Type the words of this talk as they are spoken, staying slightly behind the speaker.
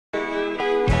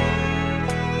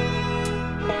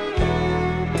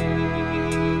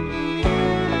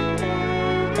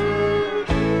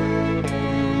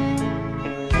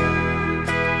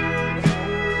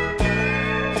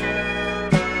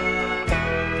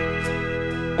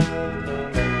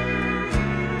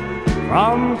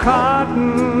From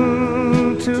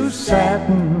cotton to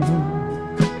satin,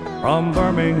 from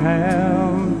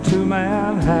Birmingham to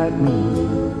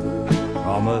Manhattan,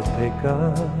 from a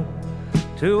pickup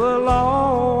to a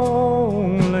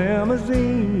long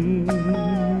limousine.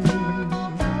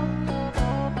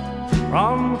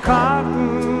 From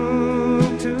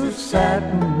cotton to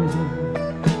satin,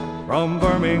 from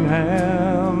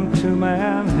Birmingham to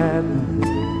Manhattan,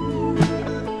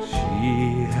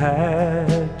 she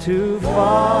had to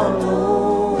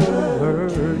follow her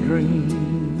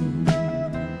dream.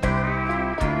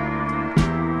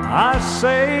 I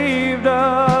saved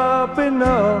up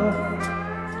enough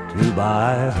to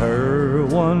buy her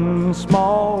one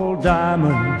small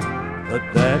diamond, but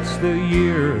that's the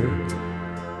year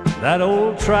that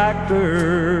old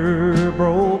tractor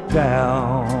broke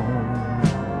down.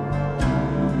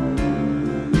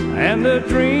 And the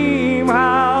dream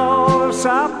house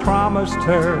I promised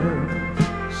her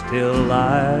still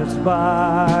lies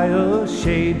by a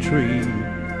shade tree,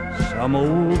 some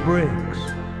old bricks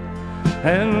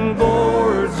and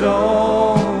boards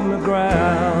on the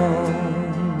ground.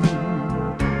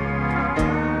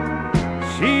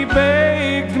 She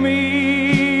begged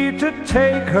me to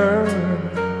take her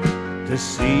to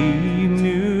see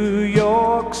New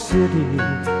York City,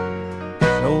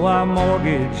 so I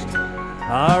mortgaged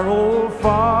our old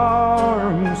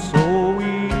farm so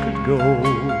we could go.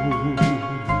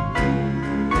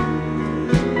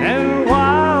 And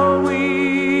while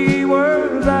we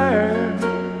were there,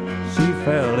 she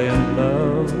fell in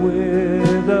love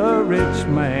with a rich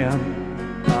man.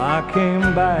 I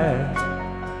came back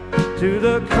to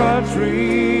the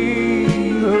country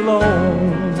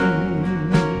alone.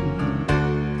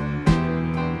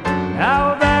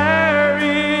 Now there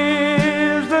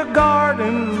is the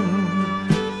garden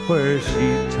where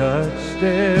she touched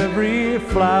every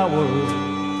flower,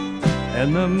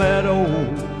 and the meadow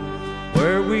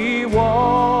where we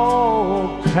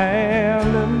walked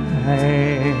hand in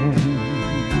hand.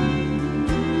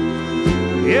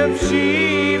 If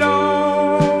she'd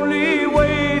only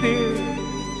waited,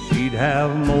 she'd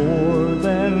have more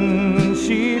than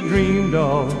she dreamed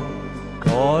of,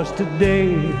 'cause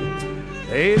today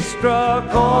they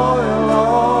struck oil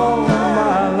on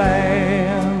my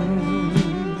land.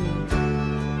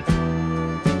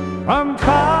 From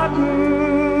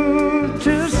cotton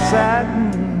to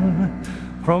satin,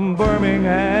 from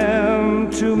Birmingham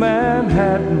to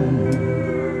Manhattan,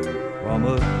 from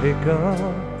a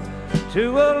pickup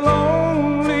to a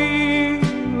lonely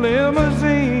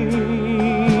limousine.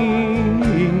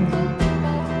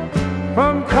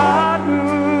 From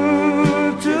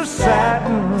cotton to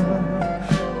satin,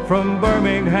 from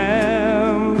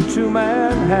Birmingham to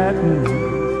Manhattan,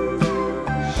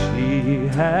 she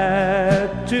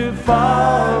had to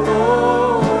follow